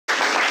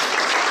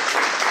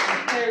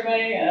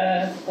everybody,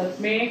 that's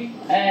me,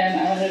 and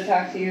I wanted to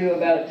talk to you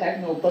about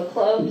technical book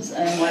clubs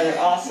and why they're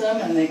awesome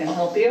and they can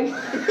help you.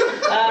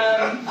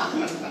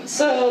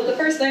 So the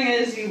first thing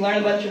is you learn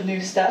a bunch of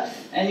new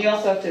stuff, and you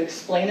also have to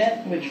explain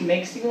it, which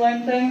makes you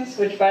learn things,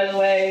 which, by the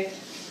way,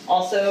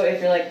 also,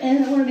 if you're like,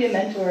 I want to be a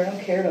mentor, I don't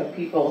care about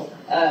people,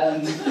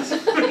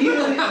 you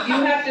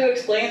have to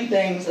explain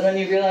things, and then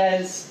you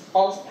realize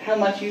how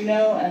much you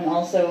know and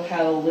also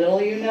how little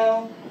you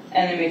know,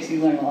 and it makes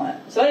you learn a lot.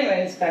 So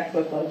anyways, back to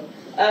book club.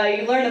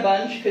 You learn a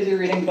bunch because you're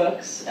reading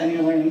books and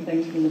you're learning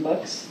things from the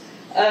books.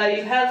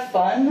 You have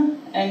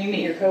fun and you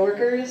meet your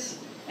coworkers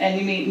and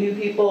you meet new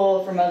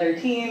people from other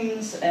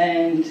teams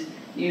and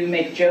you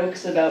make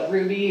jokes about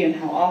Ruby and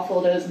how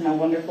awful it is and how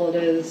wonderful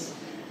it is.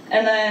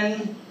 And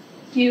then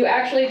you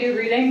actually do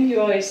reading. You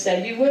always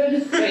said you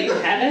would, but you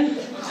haven't.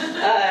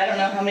 I don't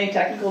know how many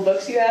technical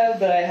books you have,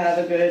 but I have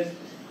a good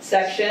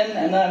section,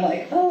 and then I'm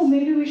like, oh,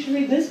 maybe we should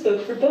read this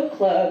book for book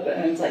club,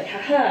 and it's like,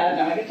 haha,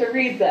 now I get to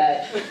read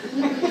that.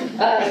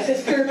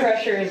 Because peer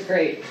pressure is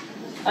great.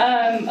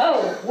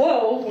 Oh,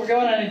 whoa, we're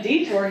going on a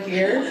detour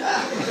here.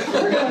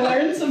 We're going to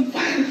learn some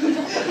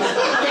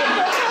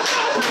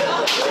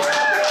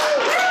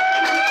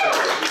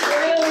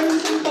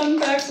fun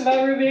facts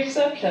about Ruby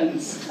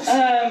exceptions.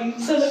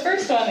 So the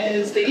first one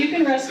is that you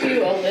can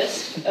rescue a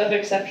list of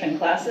exception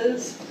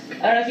classes. I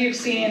don't know if you've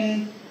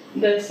seen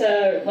this,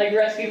 like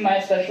rescue my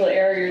special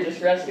error, you're just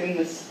rescuing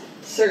this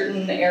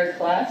certain error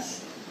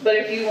class. But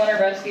if you want to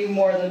rescue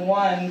more than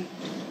one,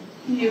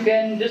 you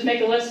can just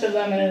make a list of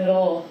them and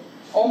it'll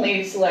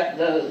only select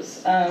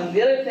those.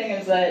 The other thing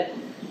is that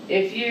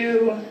if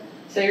you,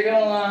 so you're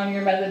going along,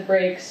 your method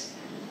breaks,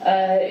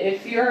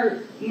 if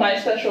you're my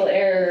special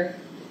error,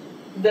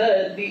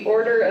 the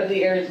order of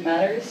the errors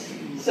matters.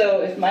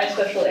 So if my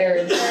special error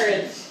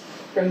inherits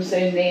from,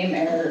 say, name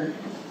error,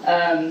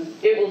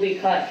 it will be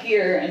caught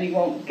here and you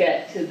won't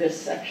get to this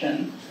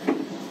section.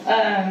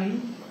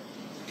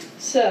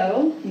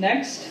 So,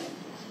 next.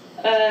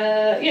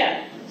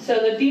 So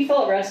the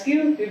default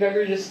rescue, if you've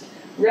ever just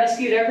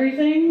rescued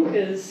everything,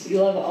 because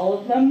you love all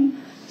of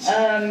them,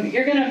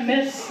 you're going to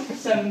miss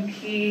some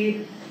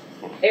key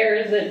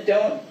errors that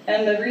don't,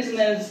 and the reason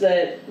is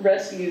that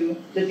rescue,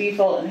 the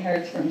default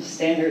inherits from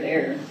standard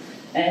error,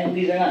 and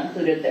these are not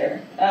included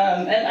there.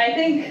 And I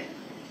think,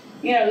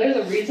 there's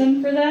a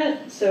reason for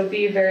that, so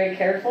be very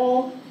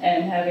careful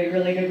and have a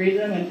really good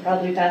reason and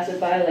probably pass it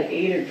by like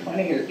 8 or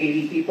 20 or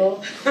 80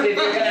 people if you're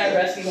going to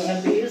rescue one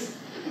of these.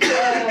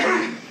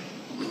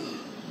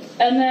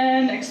 And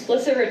then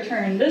explicit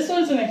return. This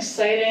was an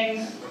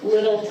exciting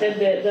little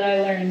tidbit that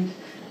I learned,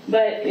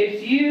 but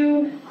if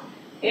you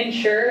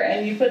ensure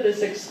and you put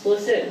this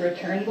explicit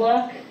return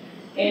block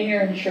in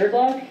your ensure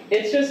block,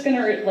 it's just going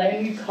to let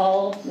you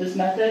call this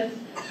method.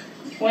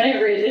 When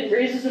it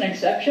raises an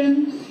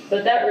exception,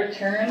 but that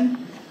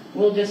return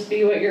will just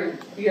be what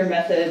your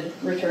method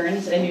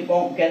returns, and you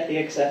won't get the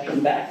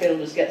exception back. It'll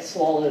just get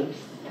swallowed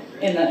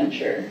in that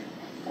ensure.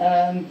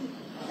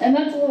 And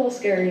that's a little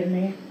scary to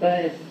me,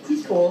 but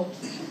it's cool.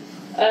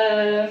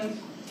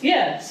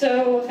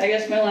 So I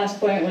guess my last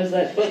point was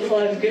that book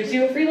club gives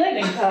you a free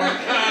lightning talk.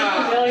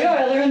 You're like, oh,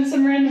 I learned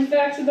some random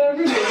facts about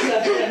Ruby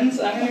exceptions.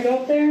 I'm going to go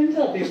up there and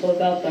tell people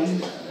about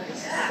them.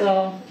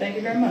 So, thank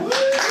you very much.